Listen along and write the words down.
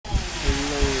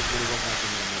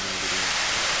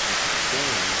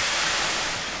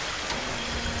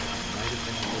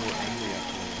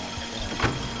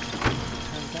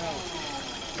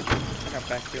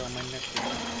my neck.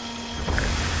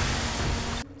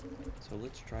 So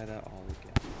let's try that all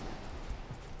again.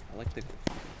 I like the Goofy.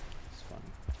 It's fun.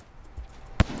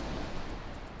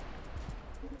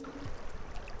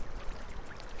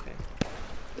 Okay.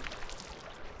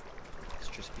 Let's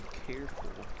just be careful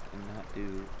and not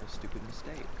do a stupid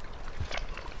mistake.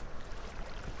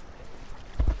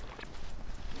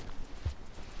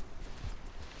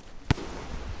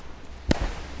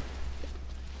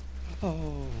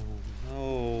 Oh,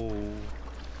 no.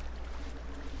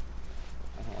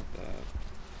 I don't like that.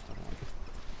 I don't like it.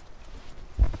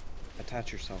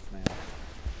 Attach yourself, man.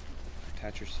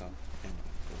 Attach yourself and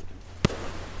golden.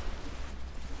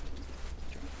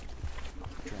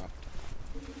 Dropped.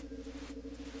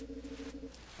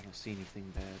 I don't see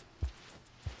anything bad.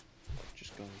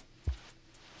 Just go.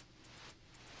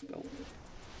 Go.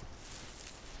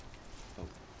 Oh,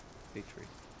 big tree.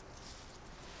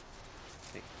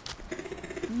 Hey.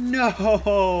 No!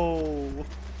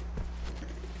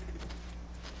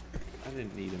 I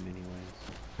didn't need him anyways.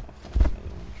 I'll find another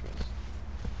one to trust.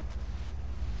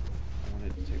 I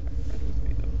wanted to take my friend with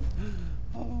me though.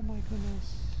 Oh my goodness.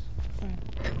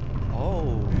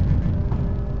 Oh.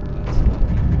 That's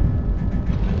lucky.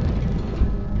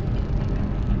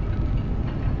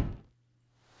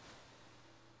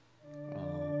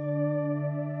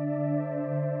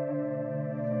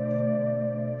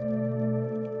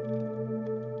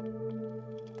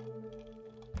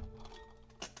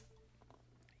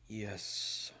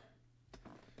 Yes,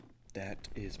 that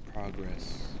is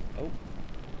progress. Oh,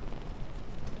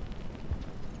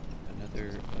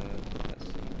 another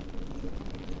cutscene.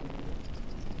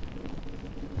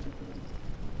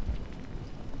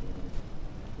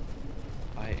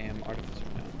 I am Artificer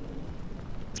now.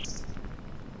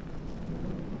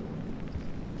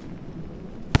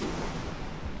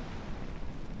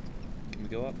 Can we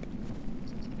go up?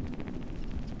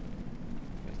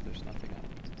 Guess there's nothing up.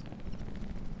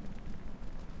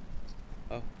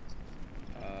 Oh.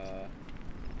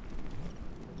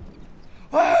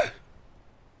 Ah!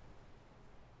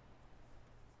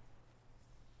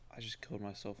 I just killed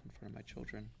myself in front of my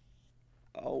children.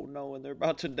 Oh no, and they're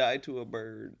about to die to a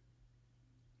bird.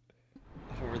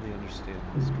 I don't really understand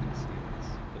this kind of scenes,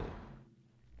 but...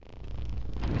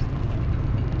 I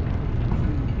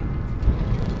don't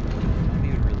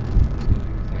even really know what's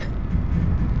going on,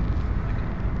 like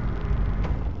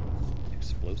an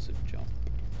explosive jump.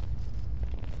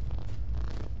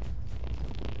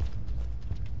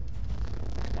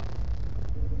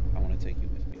 Take you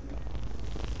with me, though.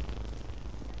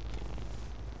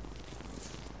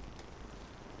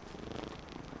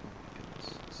 Oh my goodness,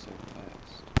 it's so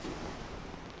fast.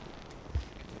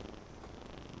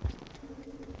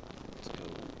 Let's go.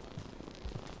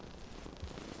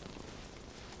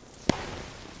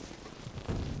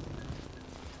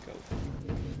 Go.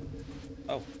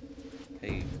 Oh,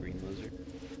 hey, green lizard.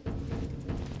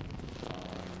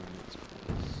 Let's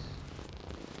place.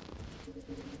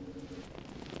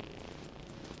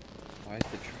 Why is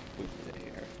the truck over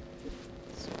there?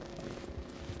 It's so funny.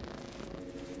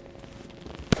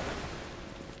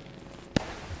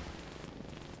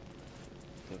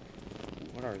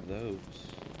 What are those?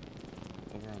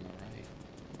 Over on the right.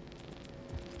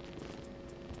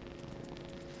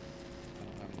 I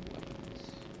don't have any weapons.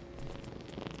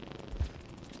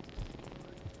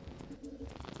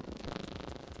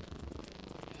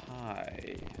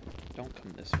 Hi. Don't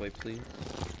come this way, please.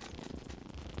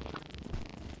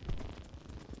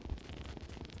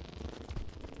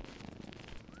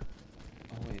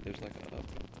 There's like a up.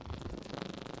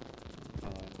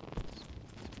 Let's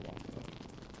walk up.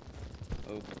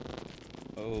 Oh.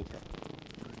 Oh.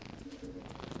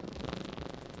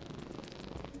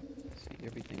 See,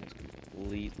 everything is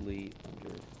completely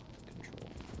under control.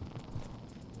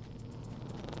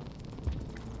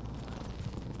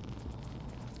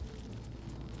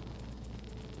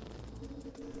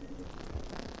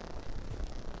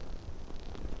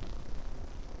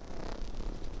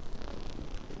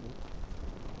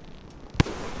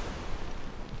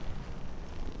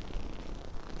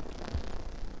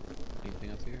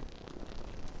 Anything up here?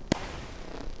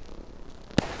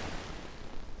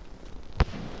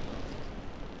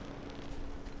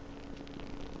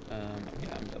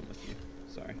 Yeah, I'm done with you.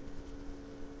 Sorry.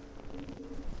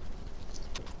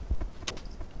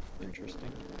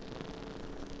 Interesting.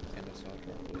 And I saw it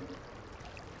drop away.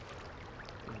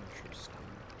 Interesting.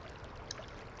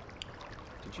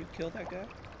 Did you kill that guy?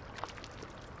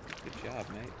 Good job,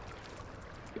 mate.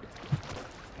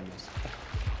 I missed.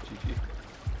 GG.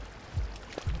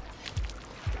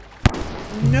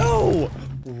 No!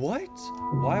 What?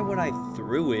 Why would I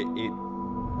threw it?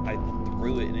 I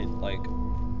threw it and it like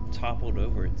toppled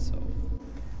over itself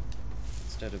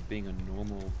instead of being a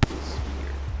normal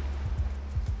sphere.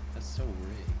 That's so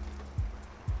rigged.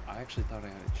 I actually thought I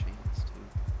had a chance too.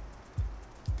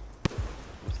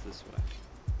 What's this way?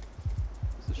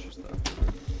 Is this just the upper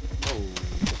road? Oh.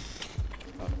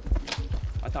 Oh.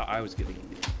 I thought I was getting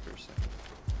it for a second.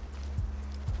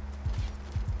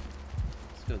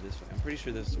 Let's go this way. I'm pretty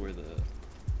sure this is where the...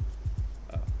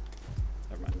 Oh.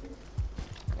 Never mind.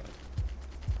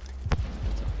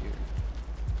 What's up here?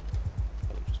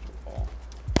 Oh, just a wall.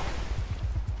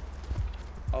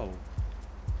 Oh.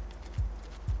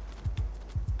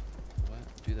 What?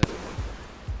 Do that again.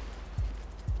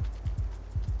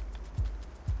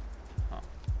 Huh.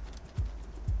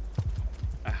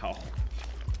 Ow.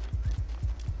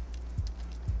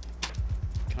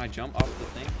 Can I jump off the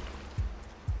thing?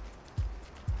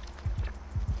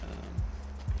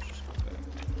 Let's just go back.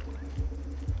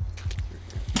 Through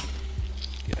here.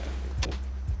 Get out of here.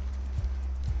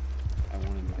 Oh. I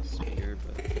wanted my spear,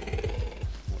 but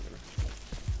whatever.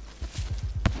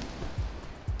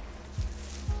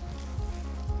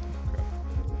 Crap.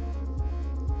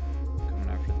 Coming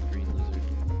after the green lizard.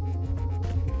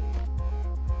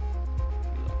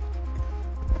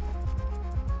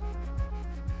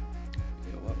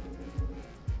 He left. Go up.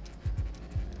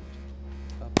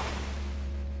 And up.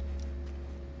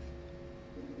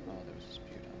 Oh, there was a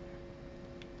spear down there.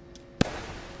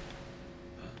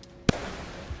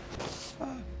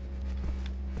 Ah.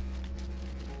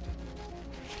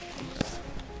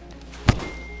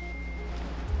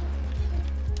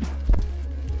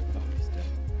 Oh, he's dead.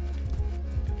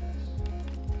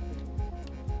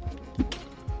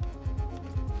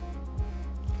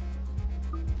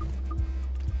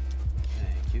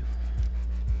 Thank you.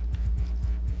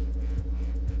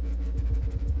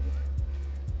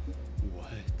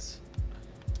 What?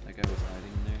 That guy was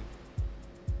hiding there?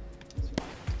 That's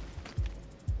fine.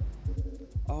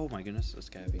 Oh my goodness, a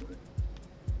scabby.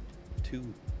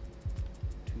 Two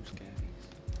scabbies.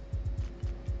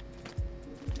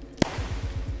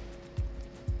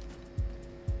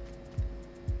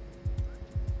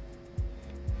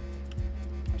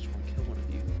 I just want to kill one of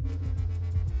you.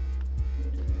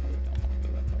 Probably don't want to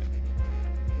go that way.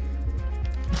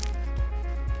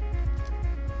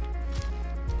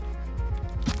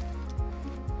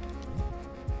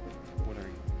 What are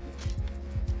you?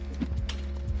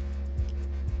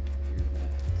 You're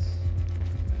bats.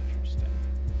 Interesting.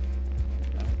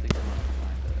 I don't think I'm gonna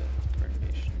find a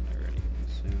radiation or anything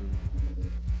soon,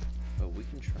 but we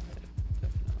can try it,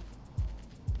 definitely.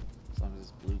 As long as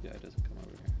this blue guy doesn't come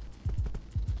over here.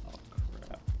 Oh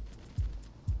crap.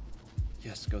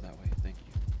 Yes, go that way, thank you.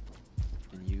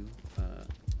 And you, do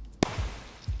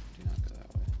not go that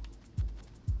way.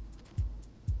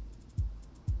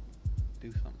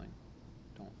 Do something.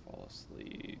 Don't fall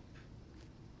asleep.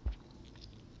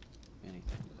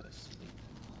 Anything but asleep.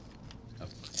 Oh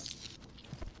crap.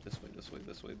 This way, this way,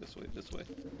 this way, this way, this way.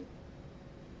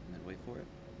 And then wait for it.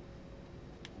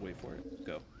 Wait for it.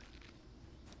 Go.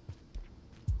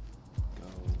 Go.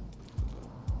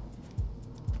 Go.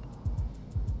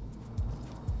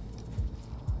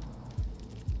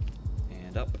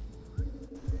 And up.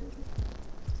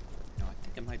 No, I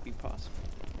think it might be possible.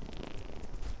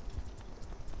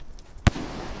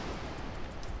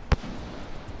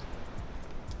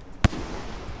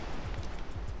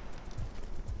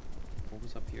 What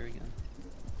was up here again?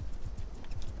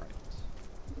 Right.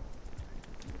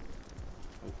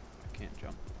 Oh, I can't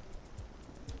jump.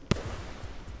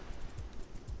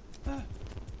 Ah!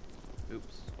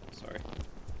 Oops, sorry.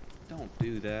 Don't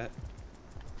do that.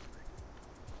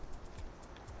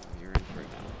 Oh, you're in for it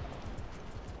now.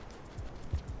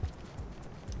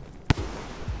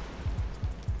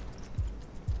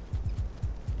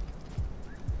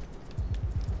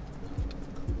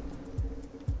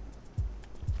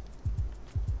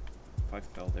 If I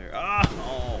fell there. Ah!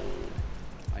 Oh!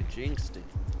 I jinxed it.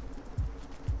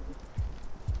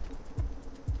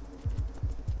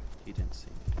 He didn't see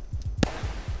me.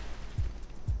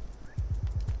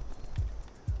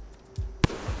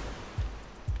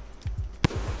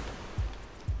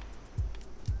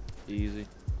 Easy.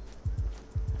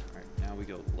 Alright, now we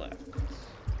go left.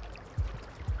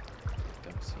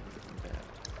 Don't see anything bad.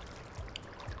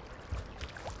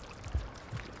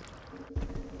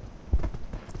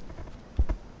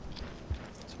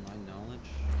 To my knowledge,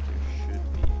 there should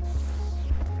be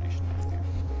information down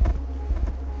here.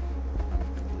 I'm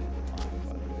completely blind,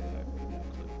 by the way, I have no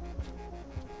clue.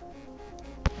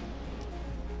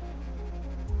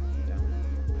 Down.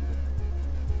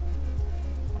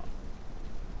 Huh.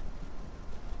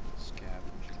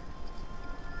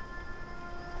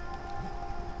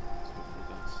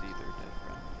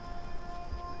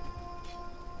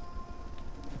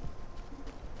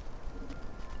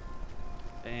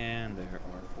 And there are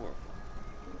 4 of them.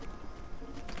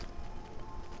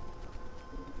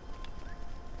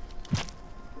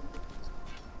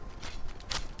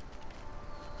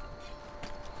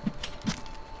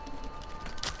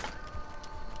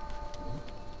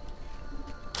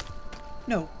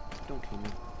 No! Don't kill me,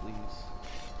 please.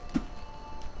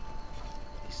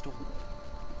 He stole it.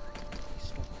 He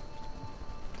stole it.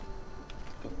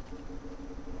 Go.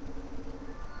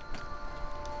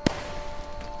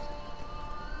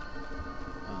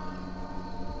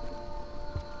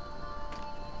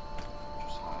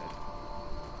 Just hide.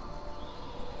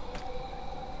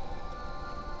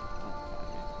 Don't find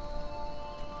me.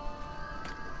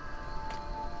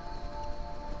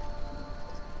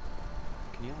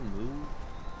 Can y'all move?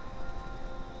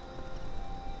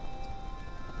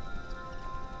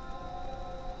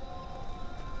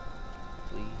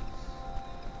 Please.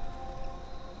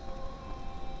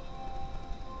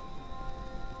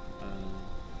 I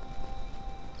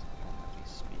don't have any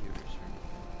spears or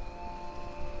anything.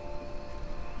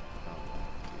 Oh,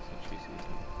 she said she sees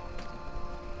me.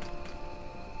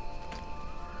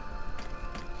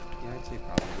 Yeah, I'd say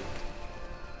probably.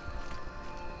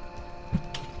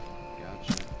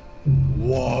 Gotcha.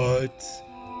 What?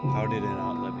 How did it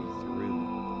not let me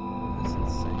through? That's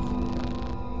insane.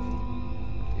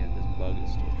 Yeah, this bug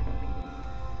is still trapped in me.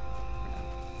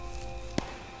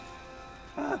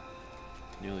 Ah!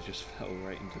 Nearly just fell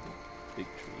right into the big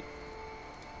tree.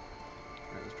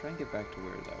 Alright, let's try and get back to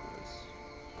where that was.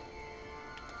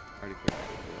 I already forgot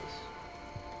what it was.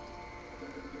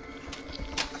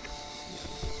 Yeah, it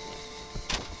was this way.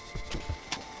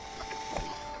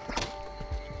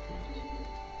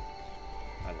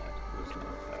 I lied. It was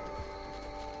not that way.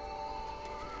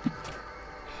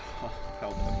 Oh,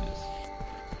 how bonus.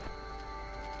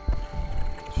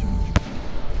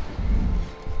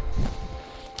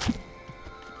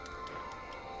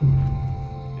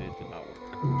 It did not work.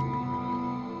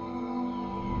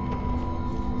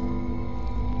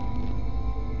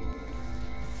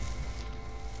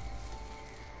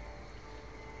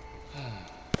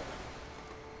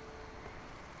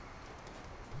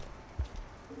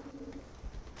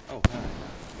 Oh, hi.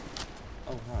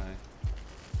 Oh, hi.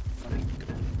 Let me go.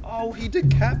 Oh, he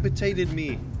decapitated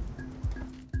me!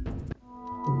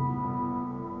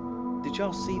 Did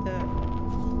y'all see that?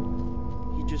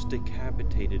 He just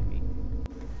decapitated me.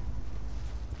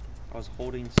 I was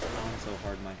holding on so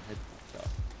hard my head popped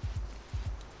off.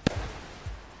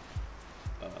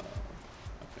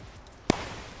 Okay.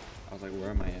 I was like, where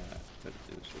am I at? But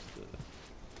it was just the...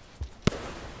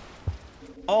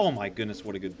 Oh my goodness,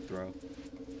 what a good throw.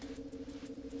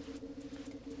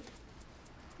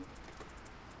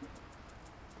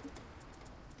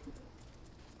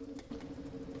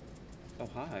 Oh,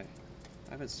 hi.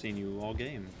 I haven't seen you all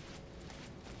game.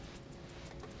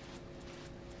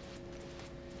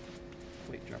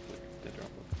 Wait, drop hook. Dead drop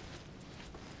hook.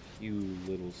 You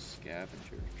little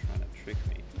scavenger trying to trick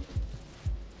me.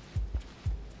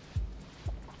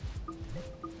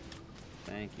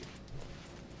 Thank you.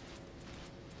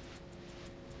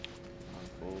 I'm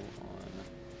full on.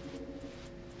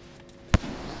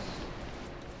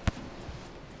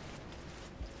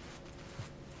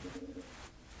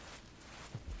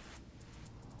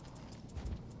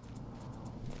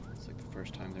 It's like the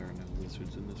first time there are no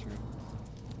lizards in this room.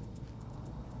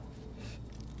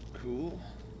 Cool.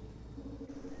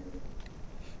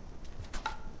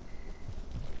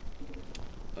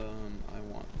 I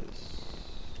want this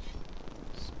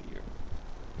spear.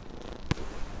 I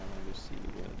want to see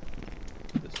what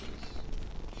this is.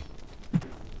 I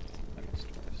missed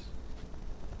twice.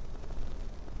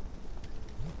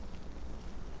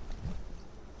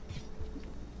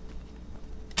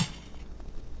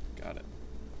 Got it.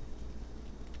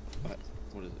 What?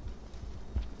 What is it?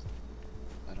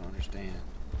 I don't understand.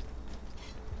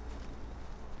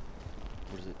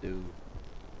 What does it do?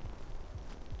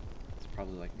 It's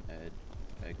probably like an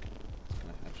egg. It's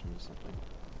gonna hatch into something.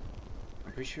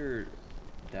 I'm pretty sure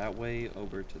that way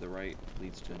over to the right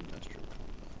leads to industrial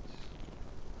complex.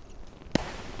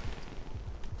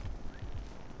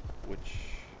 Which...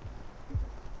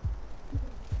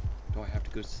 Do I have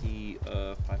to go see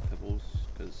 5 Pebbles?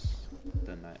 Because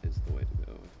then that is the way to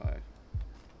go if I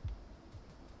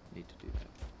need to do that.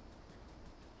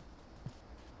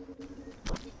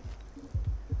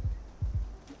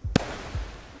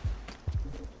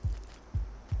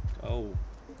 Oh.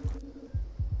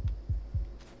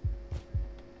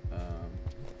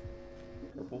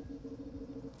 Purple?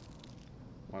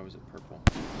 Why was it purple?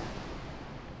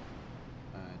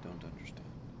 I don't understand.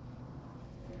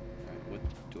 Alright, what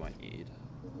do I need?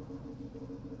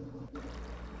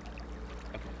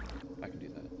 Okay, I can do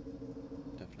that.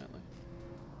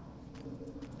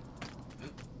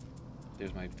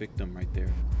 There's my victim right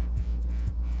there.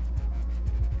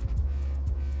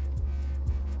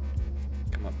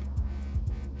 Come up.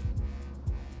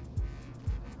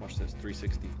 Watch this,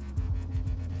 360.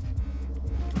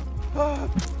 Ah!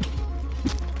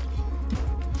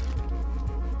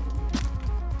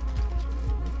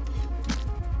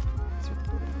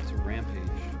 It's a rampage.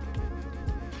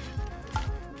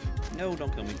 No,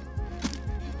 don't kill me.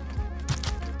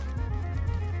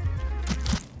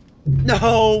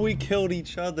 No, we killed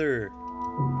each other.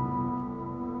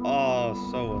 Oh,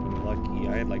 so unlucky.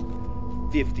 I had like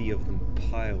 50 of them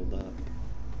piled up.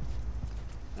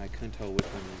 And I couldn't tell which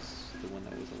one was the one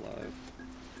that was alive.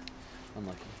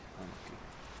 Unlucky.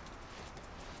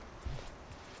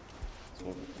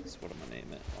 That's what I'm gonna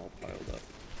name it. All piled up.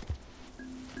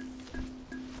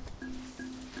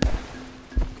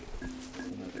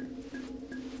 Another.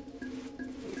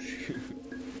 Oh shoot.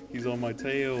 He's on my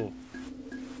tail.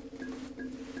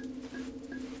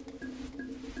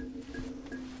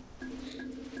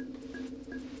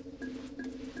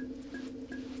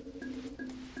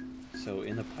 So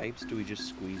in the pipes, do we just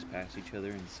squeeze past each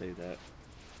other and say that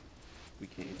we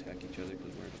can't attack each other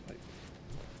because we're in a pipe?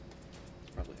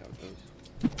 That's probably how it goes.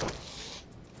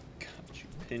 God, she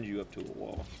pinned you up to a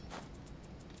wall.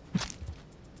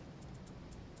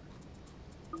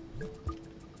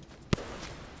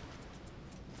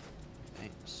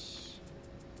 Thanks.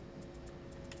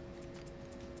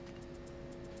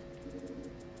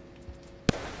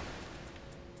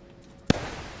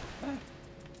 Ah.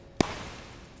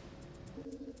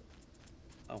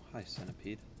 Oh, hi,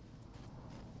 centipede.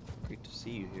 Great to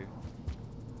see you here.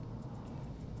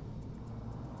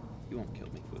 You won't kill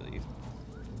me, will you?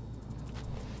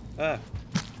 Ah!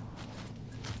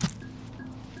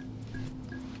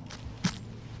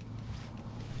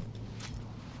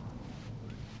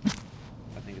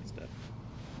 I think it's dead.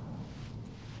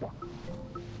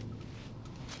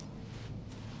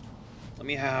 Let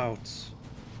me out!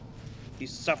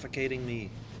 He's suffocating me!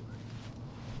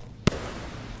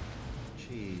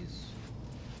 Jeez.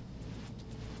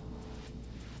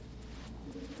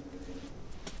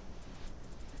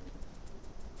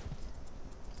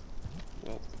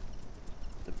 Well,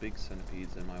 the big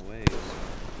centipede's in my way, so...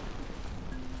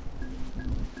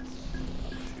 Oh,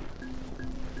 shoot.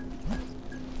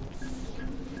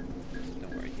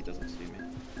 Don't worry, he doesn't see me.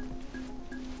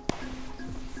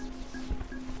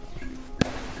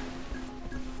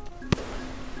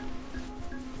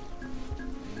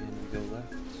 And we go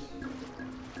left.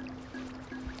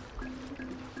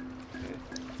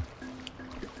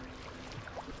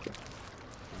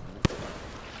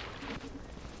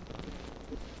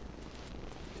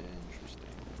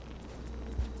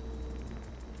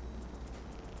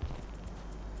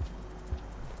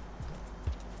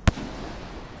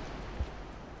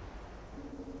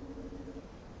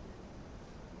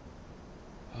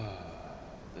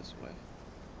 This way.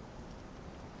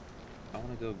 I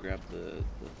want to go grab the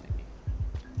thingy.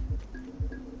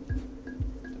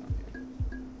 Down here.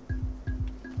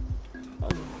 Oh,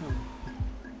 no.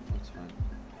 That's fine.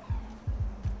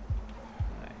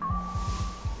 Alright.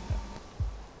 Yeah.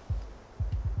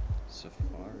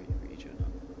 Safari region.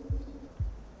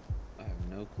 I have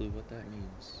no clue what that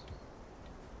means.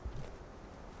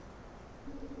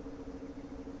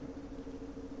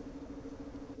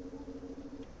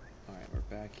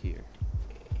 Back here.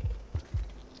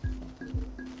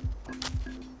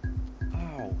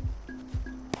 Ow.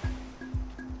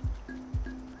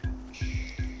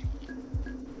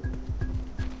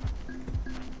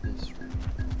 This room,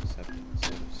 except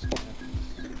instead of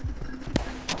skeletons,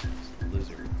 it's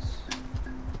lizards.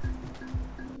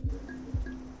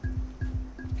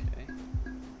 Okay.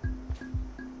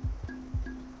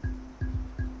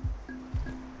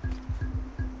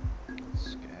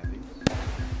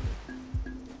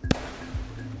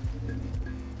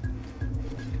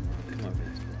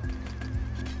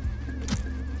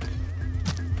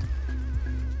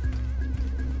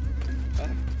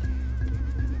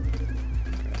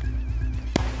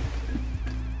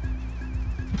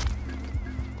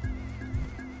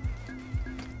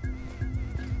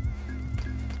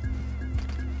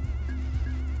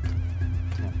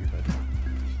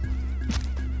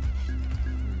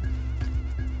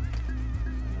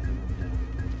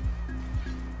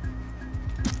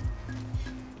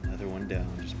 Down,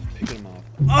 just picking them off.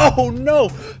 Oh no!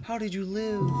 How did you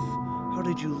live? How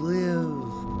did you live?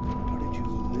 How did you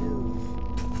live?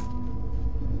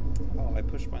 Oh, I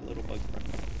pushed my little bug friend.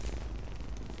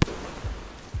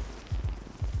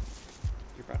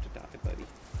 You're about to die, buddy.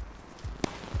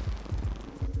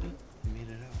 You made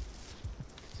it out.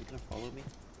 Is he gonna follow me?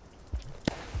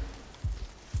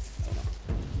 Oh no.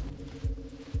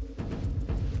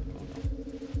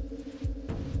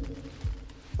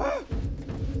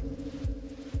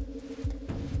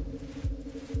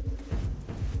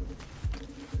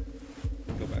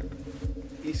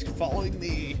 He's following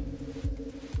me.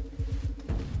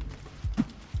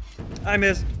 I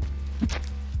missed.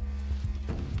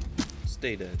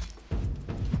 Stay dead.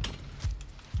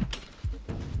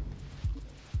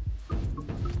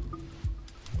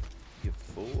 You have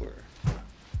 4.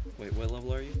 Wait, what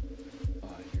level are you? Oh,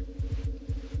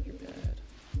 you're bad.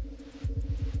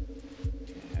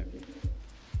 Can't have you.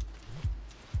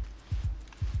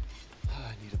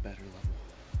 I need a better level.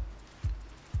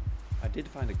 I did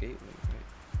find a gateway, right?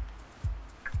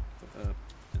 Go up,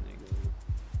 and then go here,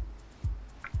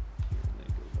 and then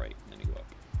go right, and then you go up.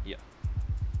 Yeah.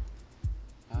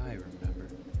 I remember.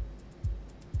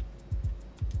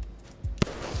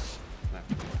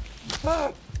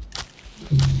 Ah!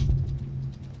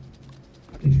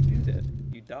 How did you do that?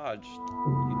 You dodged.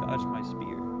 You dodged my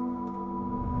spear.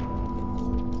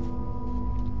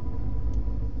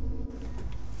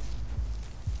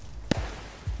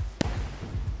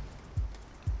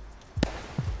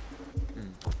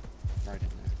 Right in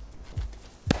there.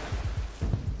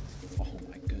 Oh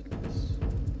my goodness.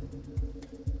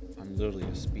 I'm literally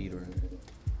a speedrunner.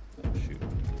 Oh shoot.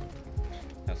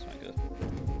 That's not good.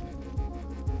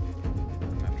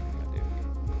 I'm after what I do.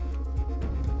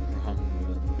 Wrong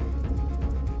one.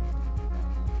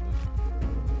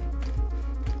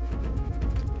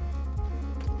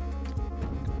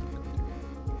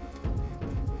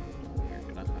 You're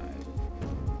gonna hide.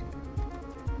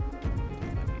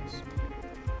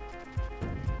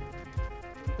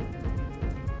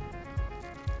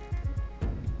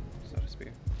 Is that a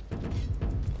spear?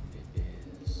 It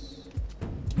is.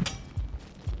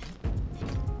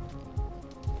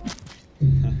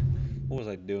 What was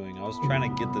I doing? I was trying to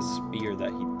get the spear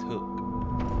that he took.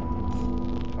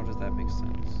 How does that make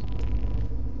sense?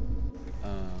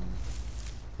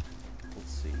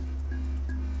 Let's see.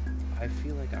 I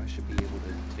feel like I should be able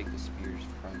to take the spears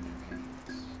from their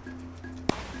hands.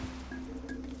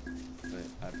 But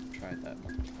I've tried that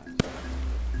multiple times.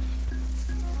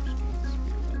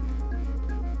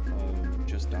 Oh,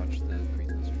 just dodge the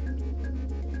green lizard.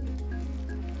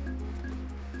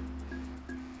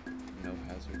 No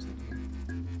hazards in here.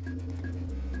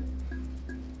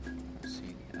 I don't see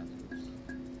any hazards.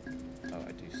 Oh,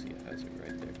 I do see a hazard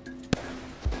right there.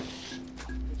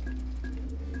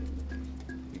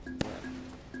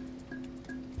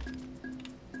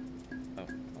 Oh,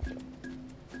 hold up.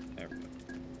 There we go.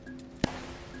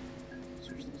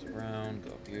 Switch these around, go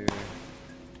up here,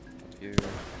 up here.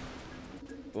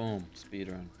 Boom,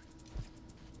 speedrun.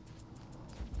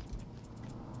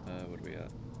 What are we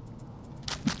at?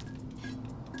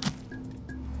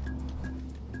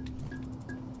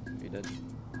 Are you dead?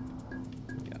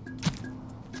 Yeah.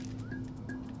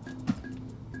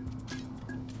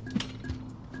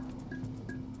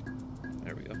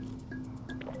 There we go.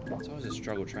 It's always a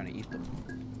struggle trying to eat them.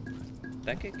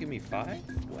 That could give me 5?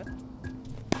 What?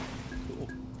 Cool,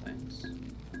 thanks.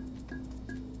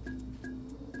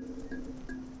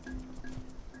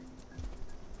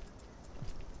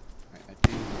 Alright, I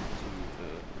do want to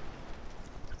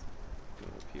go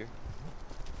up here.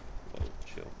 Whoa,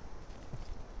 chill.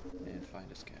 And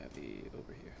find a scabby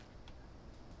over here.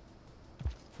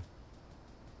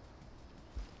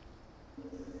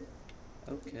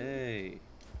 Okay,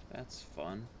 that's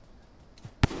fun.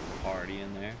 Party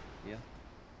in there, yeah.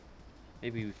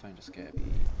 Maybe we find a scabby.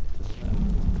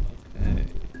 Okay,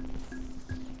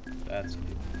 that's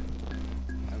cool.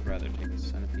 I would rather take the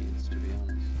centipedes, to be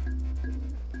honest.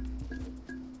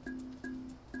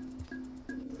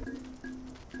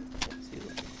 See,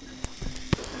 look.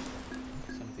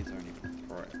 Centipedes aren't even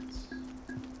threats.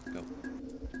 Go.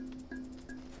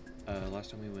 Last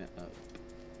time we went up.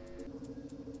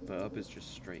 But up is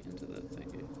just straight into the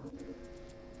thingy.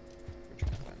 We're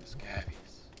trying to find the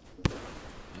scabbies.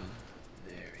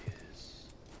 There he is.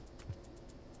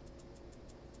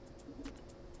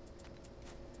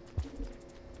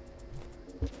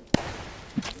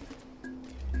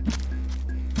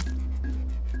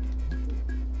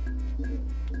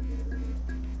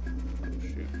 Oh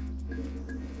shoot.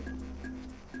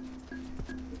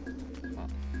 Huh,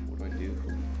 what do I do?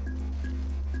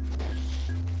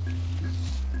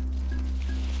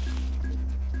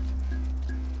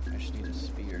 I just need a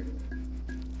spear.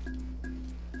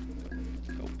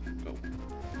 Go, go.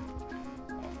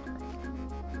 Oh crap.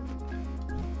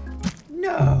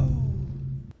 No!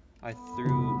 I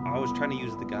was trying to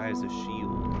use the guy as a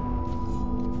shield.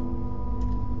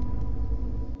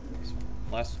 That's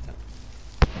fine. Last attempt.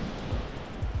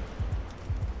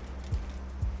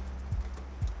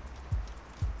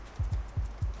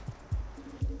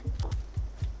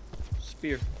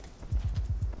 Spear.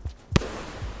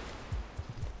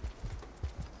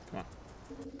 Come on.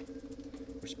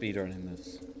 Where's speedrunning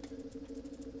this.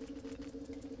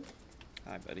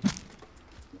 Hi, buddy.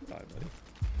 Bye, buddy.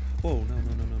 Whoa, no.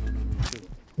 Shoot.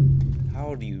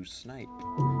 How do you snipe?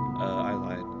 I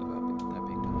lied about that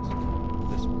being honest.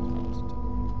 This one's honest.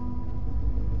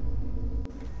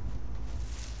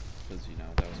 Because, you know,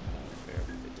 that was kind of unfair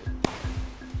what they did.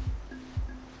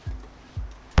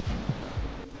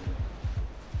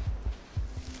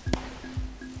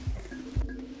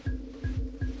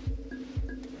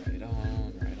 Right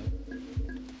on, right up.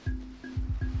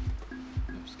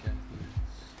 No scabies.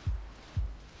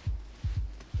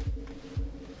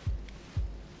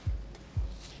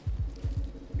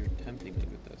 You're tempting me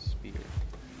with that spear.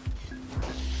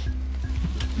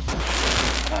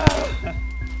 Ah!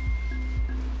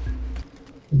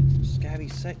 Scabby,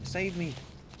 save me!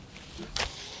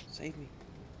 Save me!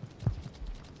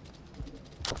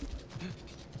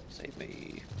 Save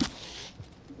me!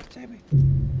 Save me!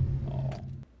 Oh,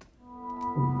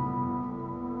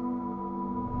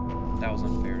 that was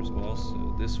unfair as well.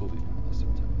 So this will be my last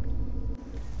attempt.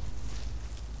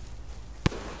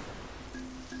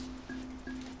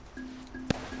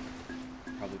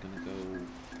 Probably gonna go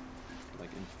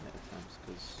like infinite attempts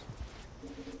because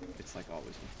it's like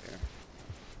always unfair.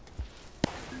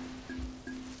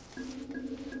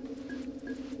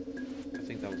 I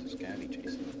think that was a scabby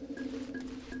chasing me.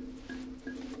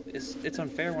 It's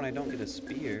unfair when I don't get a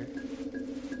spear.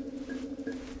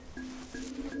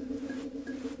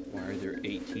 Why are there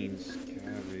 18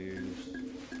 scabbies?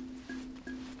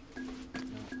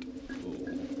 Not cool.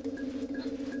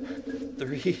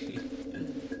 3.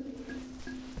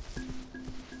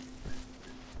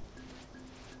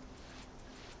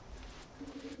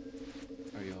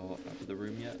 Are y'all out of the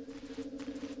room yet?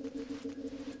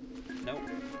 Nope.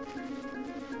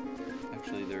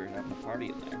 Actually, they're having a party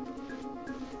in there.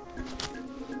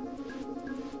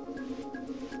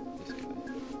 This guy.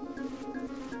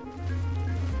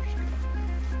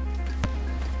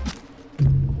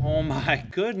 Oh my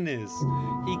goodness!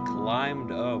 He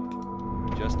climbed up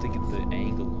just to get the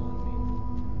angle on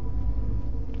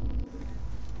me.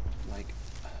 Like,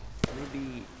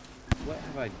 maybe... What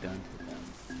have I done to them?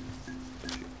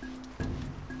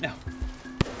 No!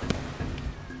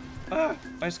 Ah!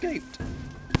 I escaped!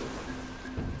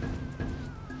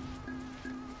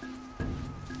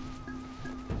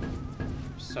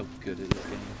 I'm so good at this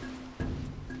game.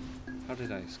 How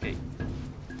did I escape?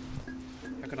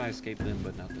 How can I escape them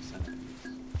but not the centipedes?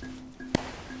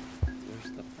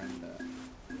 Where's the friend at?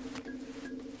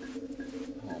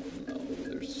 Oh no,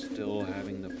 they're still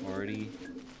having the party.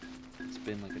 It's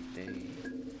been like a day.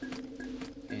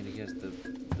 And he has the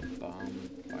bomb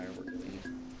firework thing.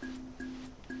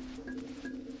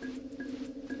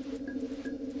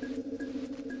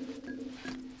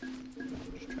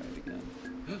 I'll just try it again.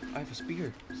 I have a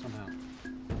spear somehow.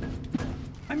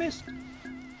 I missed!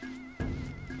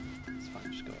 It's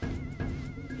fine, just go ahead.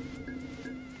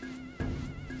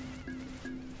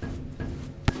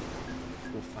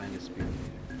 We'll find a spear later.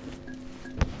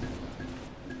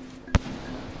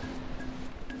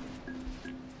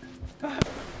 Ah!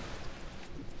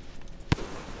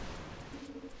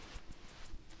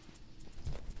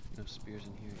 No spears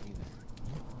in here either.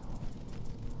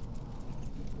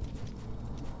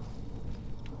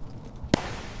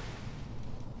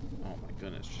 Oh my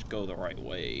goodness, just go the right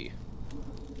way.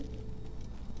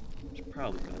 There's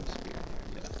probably got a spear there,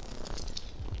 yeah.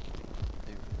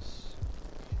 There it is.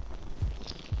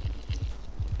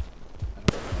 I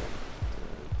don't know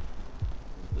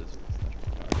the lizards that are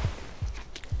dark.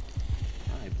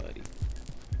 Hi, buddy.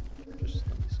 Just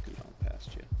let me scoot on past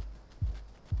you.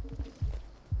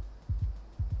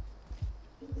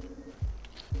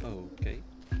 Okay.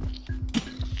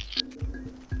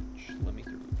 Just let me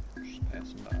through. Just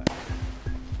passing by.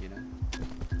 You know?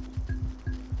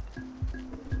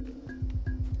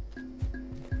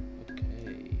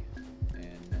 Okay.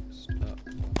 And next up,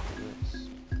 what's this?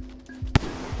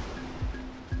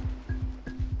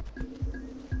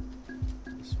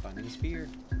 He's finding a spear.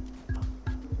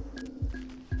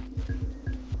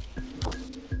 What if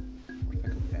I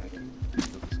go back and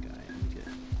kill this guy and get...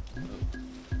 Oh.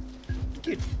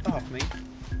 Get off me!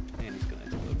 And he's gonna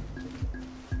explode.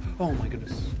 Oh my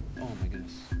goodness. Oh my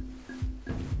goodness.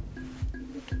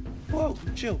 Whoa,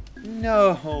 chill.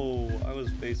 No, I was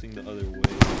facing the other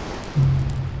way.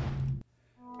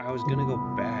 I was gonna go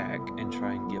back and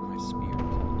try and get my spear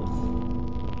killed.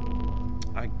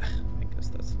 I guess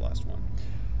that's the last one.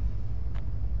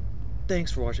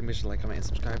 Thanks for watching. Make sure to like, comment, and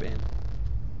subscribe. And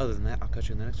other than that, I'll catch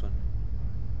you in the next one.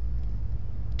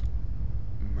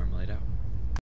 Marmalade out.